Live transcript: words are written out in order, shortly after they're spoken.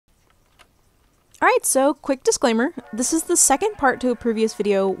Alright, so quick disclaimer, this is the second part to a previous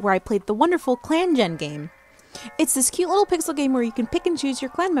video where I played the wonderful ClanGEN game. It's this cute little pixel game where you can pick and choose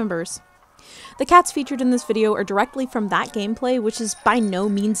your clan members. The cats featured in this video are directly from that gameplay, which is by no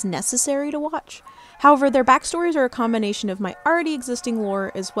means necessary to watch. However, their backstories are a combination of my already existing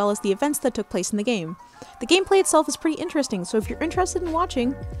lore as well as the events that took place in the game. The gameplay itself is pretty interesting, so if you're interested in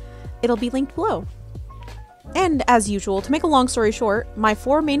watching, it'll be linked below. And, as usual, to make a long story short, my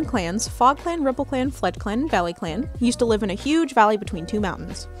four main clans, Fog Clan, Ripple Clan, Flood Clan, and Valley Clan, used to live in a huge valley between two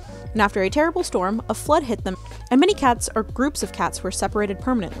mountains. And after a terrible storm, a flood hit them, and many cats, or groups of cats, were separated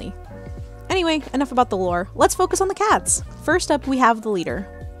permanently. Anyway, enough about the lore, let's focus on the cats! First up, we have the leader.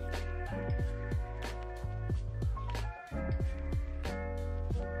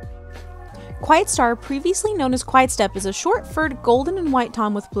 Quiet Star, previously known as Quiet Step, is a short-furred golden and white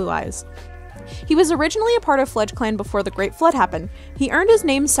tom with blue eyes. He was originally a part of Flood Clan before the Great Flood happened. He earned his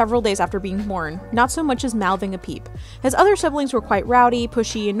name several days after being born, not so much as mouthing a peep. His other siblings were quite rowdy,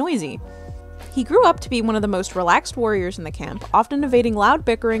 pushy, and noisy. He grew up to be one of the most relaxed warriors in the camp, often evading loud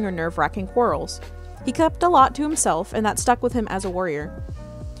bickering or nerve-wracking quarrels. He kept a lot to himself, and that stuck with him as a warrior.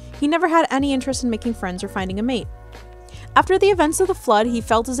 He never had any interest in making friends or finding a mate. After the events of the flood, he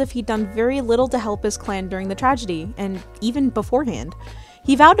felt as if he'd done very little to help his clan during the tragedy, and even beforehand.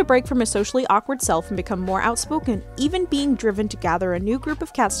 He vowed to break from his socially awkward self and become more outspoken, even being driven to gather a new group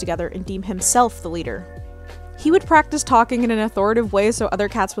of cats together and deem himself the leader. He would practice talking in an authoritative way so other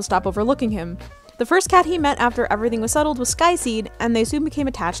cats would stop overlooking him. The first cat he met after everything was settled was Skyseed, and they soon became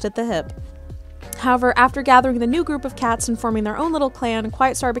attached at the hip. However, after gathering the new group of cats and forming their own little clan,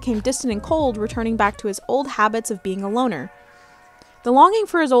 Quiet Star became distant and cold, returning back to his old habits of being a loner. The longing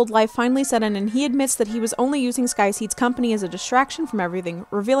for his old life finally set in, and he admits that he was only using Skyseed's company as a distraction from everything,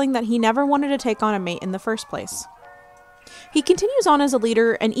 revealing that he never wanted to take on a mate in the first place. He continues on as a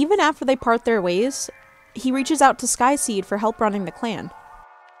leader, and even after they part their ways, he reaches out to Skyseed for help running the clan.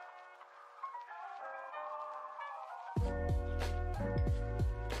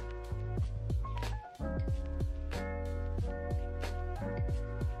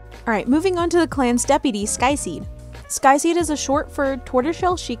 Alright, moving on to the clan's deputy, Skyseed. Skyseed is a short-furred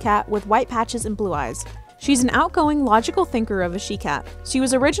tortoiseshell she-cat with white patches and blue eyes. She's an outgoing, logical thinker of a she-cat. She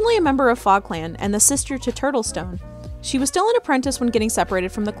was originally a member of Fog Clan and the sister to Turtlestone. She was still an apprentice when getting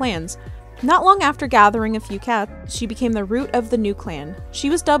separated from the clans. Not long after gathering a few cats, she became the root of the new clan. She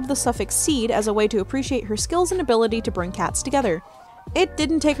was dubbed the suffix seed as a way to appreciate her skills and ability to bring cats together. It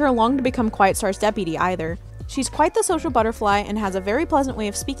didn't take her long to become Quiet Star's deputy either. She's quite the social butterfly and has a very pleasant way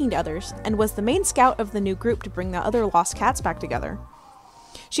of speaking to others, and was the main scout of the new group to bring the other lost cats back together.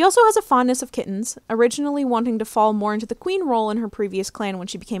 She also has a fondness of kittens, originally wanting to fall more into the queen role in her previous clan when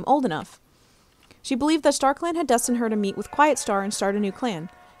she became old enough. She believed that StarClan had destined her to meet with Quiet Star and start a new clan.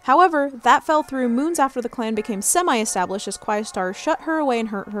 However, that fell through moons after the clan became semi-established as Quiet Star shut her away and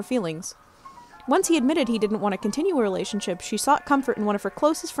hurt her feelings. Once he admitted he didn't want to continue a relationship, she sought comfort in one of her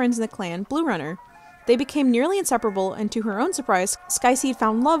closest friends in the clan, Blue Runner. They became nearly inseparable, and to her own surprise, Skyseed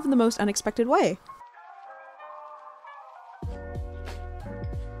found love in the most unexpected way.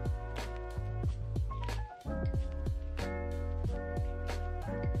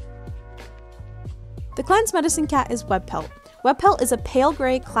 The clan's medicine cat is Webpelt. Webpelt is a pale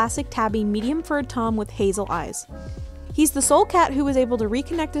gray, classic tabby, medium-furred tom with hazel eyes. He's the sole cat who was able to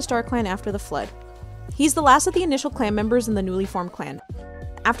reconnect to StarClan after the flood. He's the last of the initial clan members in the newly formed clan.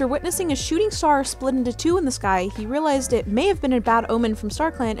 After witnessing a shooting star split into two in the sky, he realized it may have been a bad omen from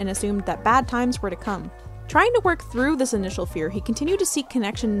StarClan and assumed that bad times were to come. Trying to work through this initial fear, he continued to seek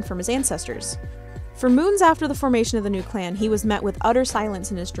connection from his ancestors. For moons after the formation of the new clan, he was met with utter silence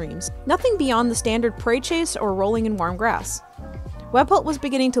in his dreams, nothing beyond the standard prey chase or rolling in warm grass. Webpelt was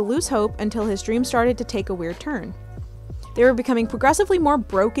beginning to lose hope until his dreams started to take a weird turn. They were becoming progressively more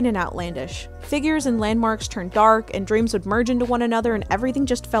broken and outlandish. Figures and landmarks turned dark, and dreams would merge into one another, and everything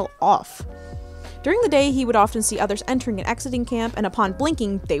just felt off. During the day, he would often see others entering and exiting camp, and upon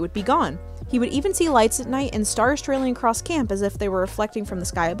blinking, they would be gone. He would even see lights at night and stars trailing across camp as if they were reflecting from the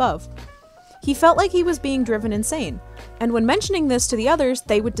sky above. He felt like he was being driven insane, and when mentioning this to the others,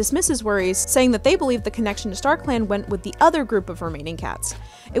 they would dismiss his worries, saying that they believed the connection to StarClan went with the other group of remaining cats.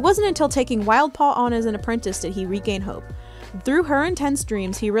 It wasn't until taking Wildpaw on as an apprentice did he regain hope. Through her intense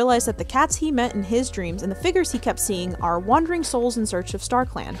dreams, he realized that the cats he met in his dreams and the figures he kept seeing are wandering souls in search of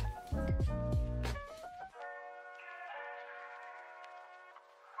StarClan.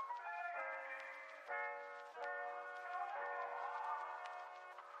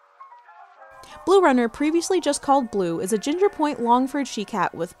 Blue Runner, previously just called Blue, is a ginger point long-furred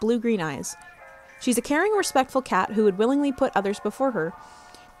she-cat with blue-green eyes. She's a caring, respectful cat who would willingly put others before her.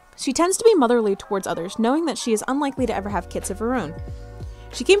 She tends to be motherly towards others, knowing that she is unlikely to ever have kids of her own.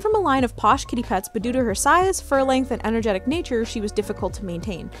 She came from a line of posh kitty pets, but due to her size, fur length, and energetic nature, she was difficult to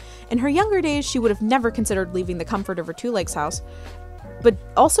maintain. In her younger days, she would have never considered leaving the comfort of her two-legs house, but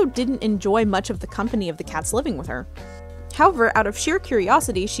also didn't enjoy much of the company of the cats living with her. However, out of sheer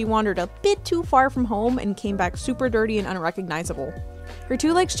curiosity, she wandered a bit too far from home and came back super dirty and unrecognizable. Her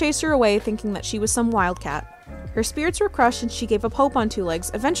two legs chased her away, thinking that she was some wildcat. Her spirits were crushed and she gave up hope on two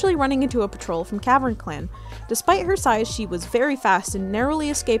legs, eventually running into a patrol from CavernClan. Despite her size, she was very fast and narrowly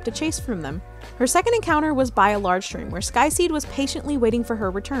escaped a chase from them. Her second encounter was by a large stream, where Skyseed was patiently waiting for her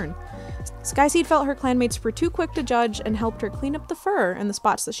return. Skyseed felt her clanmates were too quick to judge and helped her clean up the fur in the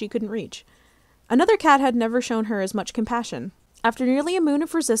spots that she couldn't reach. Another cat had never shown her as much compassion. After nearly a moon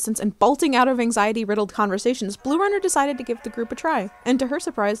of resistance and bolting out of anxiety-riddled conversations, Blue Runner decided to give the group a try, and to her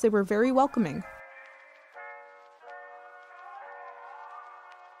surprise, they were very welcoming.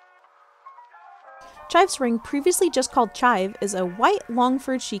 Chive's ring, previously just called Chive, is a white,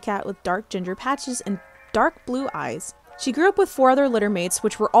 long-furred she-cat with dark ginger patches and dark blue eyes. She grew up with 4 other litter mates,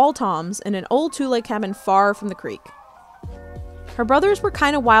 which were all Toms, in an old two-leg cabin far from the creek. Her brothers were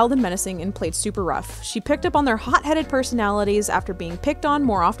kinda wild and menacing and played super rough. She picked up on their hot-headed personalities after being picked on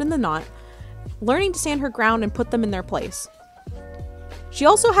more often than not, learning to stand her ground and put them in their place. She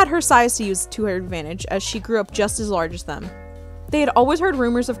also had her size to use to her advantage, as she grew up just as large as them. They had always heard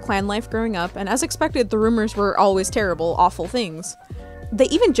rumors of clan life growing up, and as expected, the rumors were always terrible, awful things. They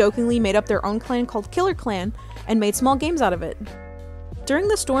even jokingly made up their own clan called Killer Clan, and made small games out of it. During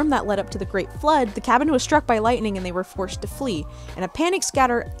the storm that led up to the Great Flood, the cabin was struck by lightning and they were forced to flee. In a panic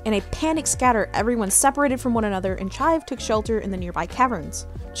scatter, everyone separated from one another, and Chive took shelter in the nearby caverns.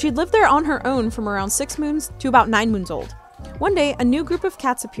 She'd lived there on her own from around 6 moons to about 9 moons old. One day, a new group of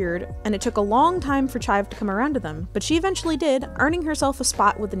cats appeared, and it took a long time for Chive to come around to them, but she eventually did, earning herself a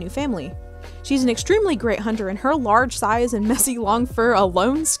spot with the new family. She's an extremely great hunter, and her large size and messy long fur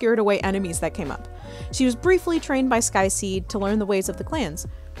alone scared away enemies that came up. She was briefly trained by Skyseed to learn the ways of the clans.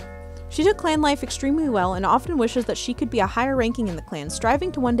 She took clan life extremely well and often wishes that she could be a higher ranking in the clan,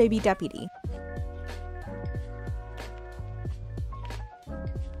 striving to one day be deputy.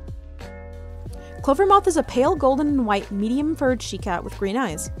 Clovermoth is a pale golden and white medium-furred she-cat with green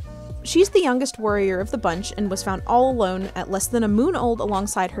eyes. She's the youngest warrior of the bunch and was found all alone at less than a moon old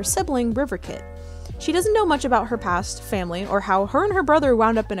alongside her sibling, Riverkit. She doesn't know much about her past, family, or how her and her brother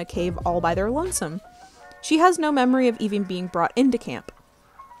wound up in a cave all by their lonesome. She has no memory of even being brought into camp.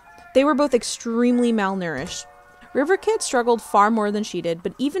 They were both extremely malnourished. Riverkit struggled far more than she did,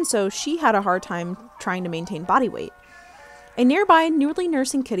 but even so, she had a hard time trying to maintain body weight. A nearby, newly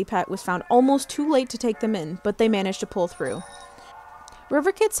nursing kitty pet was found almost too late to take them in, but they managed to pull through.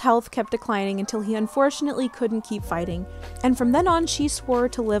 Riverkit's health kept declining until he unfortunately couldn't keep fighting, and from then on she swore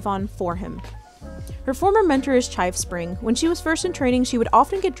to live on for him. Her former mentor is Chive Spring. When she was first in training, she would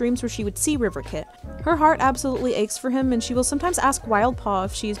often get dreams where she would see Riverkit. Her heart absolutely aches for him, and she will sometimes ask Wildpaw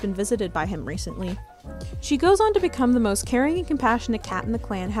if she has been visited by him recently. She goes on to become the most caring and compassionate cat in the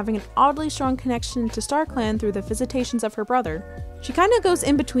clan, having an oddly strong connection to StarClan through the visitations of her brother. She kinda goes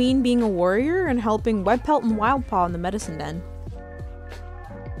in between being a warrior and helping Webpelt and Wildpaw in the medicine den.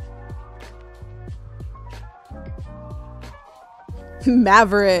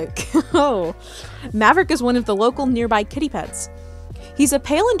 Maverick! Oh, Maverick is one of the local nearby kitty pets. He's a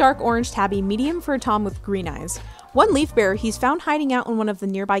pale and dark orange tabby, medium-furred Tom with green eyes. One leaf bearer he's found hiding out in one of the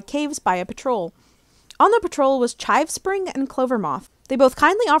nearby caves by a patrol. On the patrol was Chive Spring and Clovermoth. They both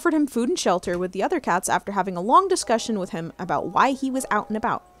kindly offered him food and shelter with the other cats after having a long discussion with him about why he was out and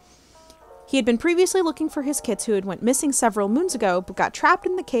about. He had been previously looking for his kits who had went missing several moons ago, but got trapped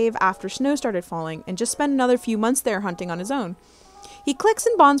in the cave after snow started falling, and just spent another few months there hunting on his own. He clicks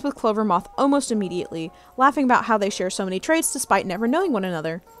and bonds with Clovermoth almost immediately, laughing about how they share so many traits despite never knowing one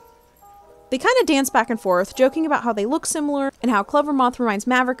another. They kinda dance back and forth, joking about how they look similar, and how Clovermoth reminds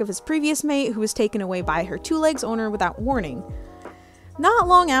Maverick of his previous mate who was taken away by her two-legs owner without warning. Not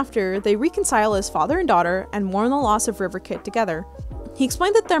long after, they reconcile as father and daughter, and mourn the loss of Riverkit together. He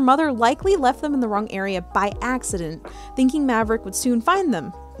explained that their mother likely left them in the wrong area by accident, thinking Maverick would soon find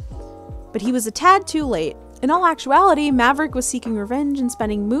them. But he was a tad too late. In all actuality, Maverick was seeking revenge and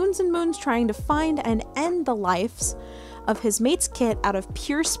spending moons and moons trying to find and end the lives of his mate's Kit out of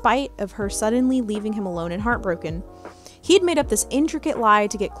pure spite of her suddenly leaving him alone and heartbroken. He had made up this intricate lie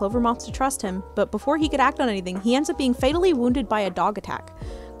to get Clovermoth to trust him, but before he could act on anything, he ends up being fatally wounded by a dog attack.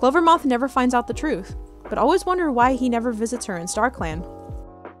 Clovermoth never finds out the truth, but always wonder why he never visits her in StarClan.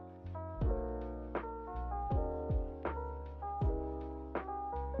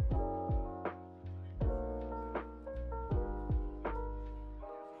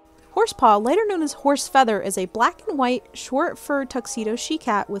 Horsepaw, later known as Horsefeather, is a black and white, short-furred tuxedo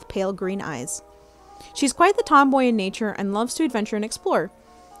she-cat with pale green eyes. She's quite the tomboy in nature and loves to adventure and explore.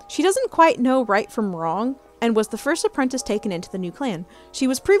 She doesn't quite know right from wrong, and was the first apprentice taken into the new clan. She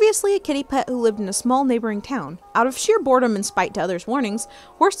was previously a kitty pet who lived in a small neighboring town. Out of sheer boredom and spite to others' warnings,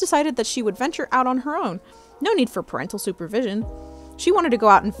 Horse decided that she would venture out on her own. No need for parental supervision. She wanted to go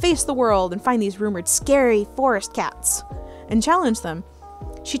out and face the world and find these rumored scary forest cats, and challenge them.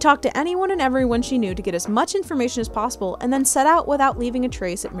 She talked to anyone and everyone she knew to get as much information as possible, and then set out without leaving a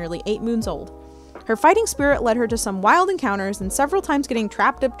trace at merely 8 moons old. Her fighting spirit led her to some wild encounters, and several times getting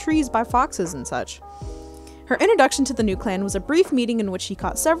trapped up trees by foxes and such. Her introduction to the new clan was a brief meeting in which she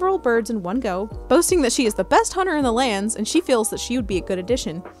caught several birds in one go, boasting that she is the best hunter in the lands and she feels that she would be a good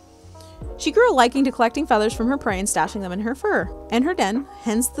addition. She grew a liking to collecting feathers from her prey and stashing them in her fur, and her den,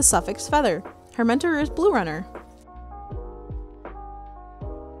 hence the suffix feather. Her mentor is Blue Runner.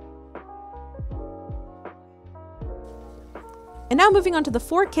 And now moving on to the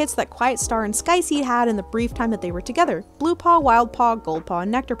 4 kits that Quiet Star and Skyseed had in the brief time that they were together: Bluepaw, Wildpaw, Goldpaw,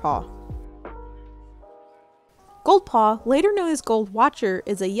 and Nectarpaw. Goldpaw, later known as Gold Watcher,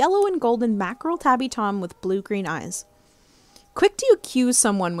 is a yellow and golden mackerel tabby tom with blue-green eyes. Quick to accuse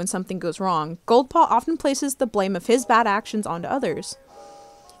someone when something goes wrong, Goldpaw often places the blame of his bad actions onto others.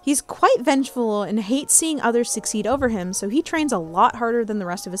 He's quite vengeful and hates seeing others succeed over him, so he trains a lot harder than the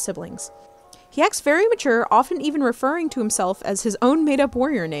rest of his siblings. He acts very mature, often even referring to himself as his own made-up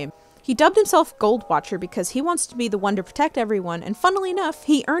warrior name. He dubbed himself Gold Watcher because he wants to be the one to protect everyone, and funnily enough,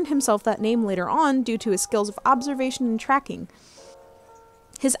 he earned himself that name later on due to his skills of observation and tracking.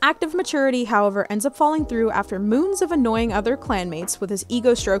 His active maturity, however, ends up falling through after moons of annoying other clanmates with his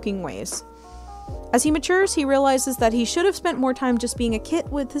ego-stroking ways. As he matures, he realizes that he should have spent more time just being a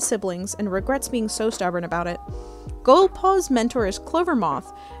kid with his siblings, and regrets being so stubborn about it. Goldpaw's mentor is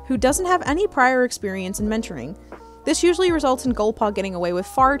Clovermoth, who doesn't have any prior experience in mentoring. This usually results in Goldpaw getting away with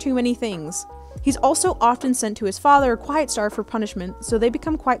far too many things. He's also often sent to his father, Quiet Star, for punishment, so they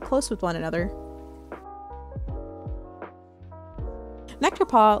become quite close with one another.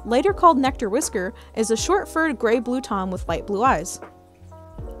 Nectarpaw, later called Nectar Whisker, is a short-furred gray-blue tom with light blue eyes.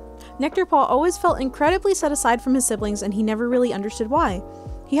 Nectarpaw always felt incredibly set aside from his siblings, and he never really understood why.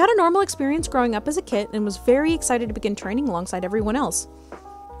 He had a normal experience growing up as a kid and was very excited to begin training alongside everyone else.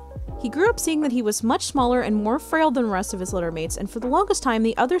 He grew up seeing that he was much smaller and more frail than the rest of his littermates, and for the longest time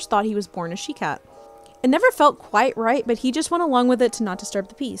the others thought he was born a she-cat. It never felt quite right, but he just went along with it to not disturb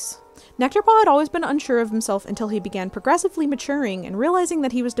the peace. Nectarpaw had always been unsure of himself until he began progressively maturing and realizing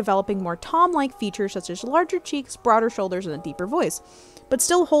that he was developing more tom-like features such as larger cheeks, broader shoulders, and a deeper voice, but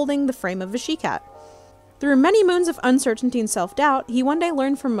still holding the frame of a she-cat. Through many moons of uncertainty and self-doubt, he one day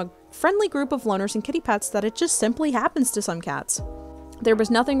learned from a friendly group of loners and kitty pets that it just simply happens to some cats. There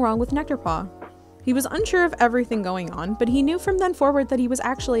was nothing wrong with Nectarpaw. He was unsure of everything going on, but he knew from then forward that he was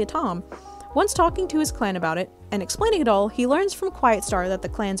actually a tom. Once talking to his clan about it, and explaining it all, he learns from Quiet Star that the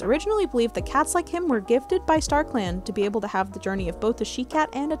clans originally believed that cats like him were gifted by StarClan to be able to have the journey of both a she-cat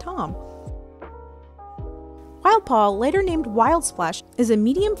and a tom. Wildpaw, later named Wild Splash, is a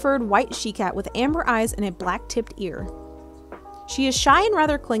medium-furred white she-cat with amber eyes and a black-tipped ear. She is shy and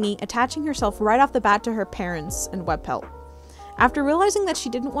rather clingy, attaching herself right off the bat to her parents and Webpelt. After realizing that she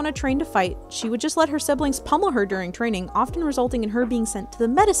didn't want to train to fight, she would just let her siblings pummel her during training, often resulting in her being sent to the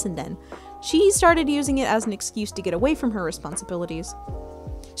medicine den. She started using it as an excuse to get away from her responsibilities.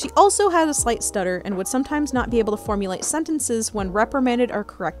 She also had a slight stutter and would sometimes not be able to formulate sentences when reprimanded or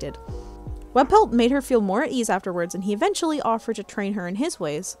corrected. Webpelt made her feel more at ease afterwards, and he eventually offered to train her in his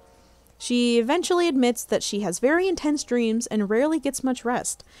ways. She eventually admits that she has very intense dreams and rarely gets much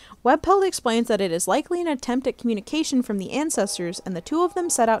rest. Webpelt explains that it is likely an attempt at communication from the ancestors, and the two of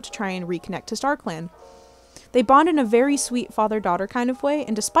them set out to try and reconnect to StarClan. They bond in a very sweet father-daughter kind of way,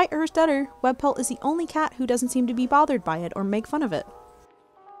 and despite her stutter, Webpelt is the only cat who doesn't seem to be bothered by it or make fun of it.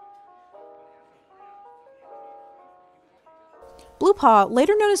 Bluepaw,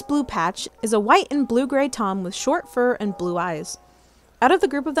 later known as Blue Patch, is a white and blue-gray tom with short fur and blue eyes. Out of the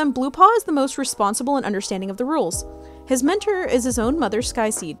group of them, Bluepaw is the most responsible and understanding of the rules. His mentor is his own mother,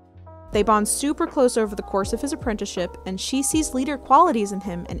 Skyseed. They bond super close over the course of his apprenticeship, and she sees leader qualities in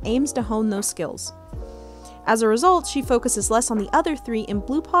him and aims to hone those skills. As a result, she focuses less on the other three, and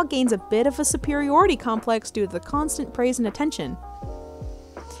Bluepaw gains a bit of a superiority complex due to the constant praise and attention.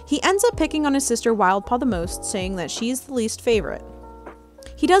 He ends up picking on his sister Wildpaw the most, saying that she's the least favorite.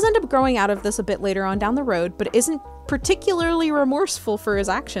 He does end up growing out of this a bit later on down the road, but isn't particularly remorseful for his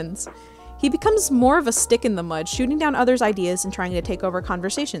actions. He becomes more of a stick in the mud, shooting down others' ideas and trying to take over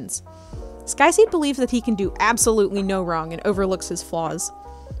conversations. Skyseed believes that he can do absolutely no wrong and overlooks his flaws.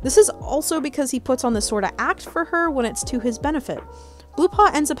 This is also because he puts on this sort of act for her when it's to his benefit.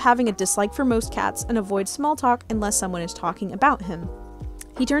 Bluepaw ends up having a dislike for most cats and avoids small talk unless someone is talking about him.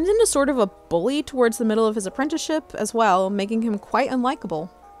 He turns into sort of a bully towards the middle of his apprenticeship as well, making him quite unlikable.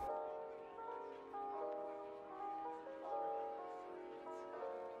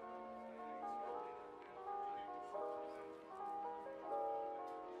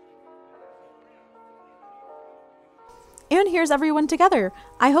 And here's everyone together.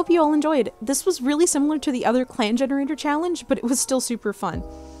 I hope you all enjoyed. This was really similar to the other clan generator challenge, but it was still super fun.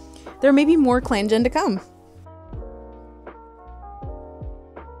 There may be more ClanGEN to come.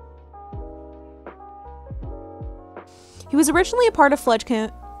 He was originally a part of Fudge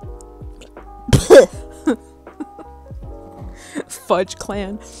Clan.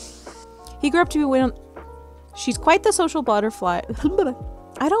 He grew up to be one. She's quite the social butterfly.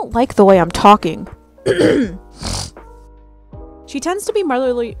 I don't like the way I'm talking. She tends to be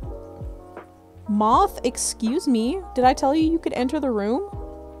motherly. Moth, excuse me. Did I tell you you could enter the room?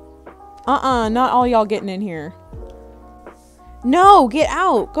 Not all y'all getting in here. No, get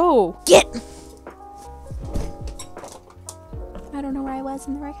out. Go. Get. I don't know where I was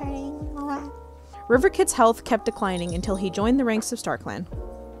in the recording. Riverkid's health kept declining until he joined the ranks of StarClan.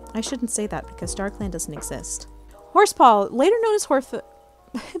 I shouldn't say that because StarClan doesn't exist. Horsepaw, later known as Horfoot.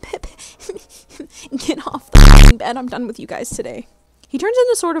 Get off the bed. I'm done with you guys today. He turns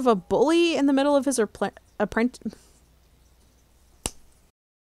into sort of a bully in the middle of his apprentice.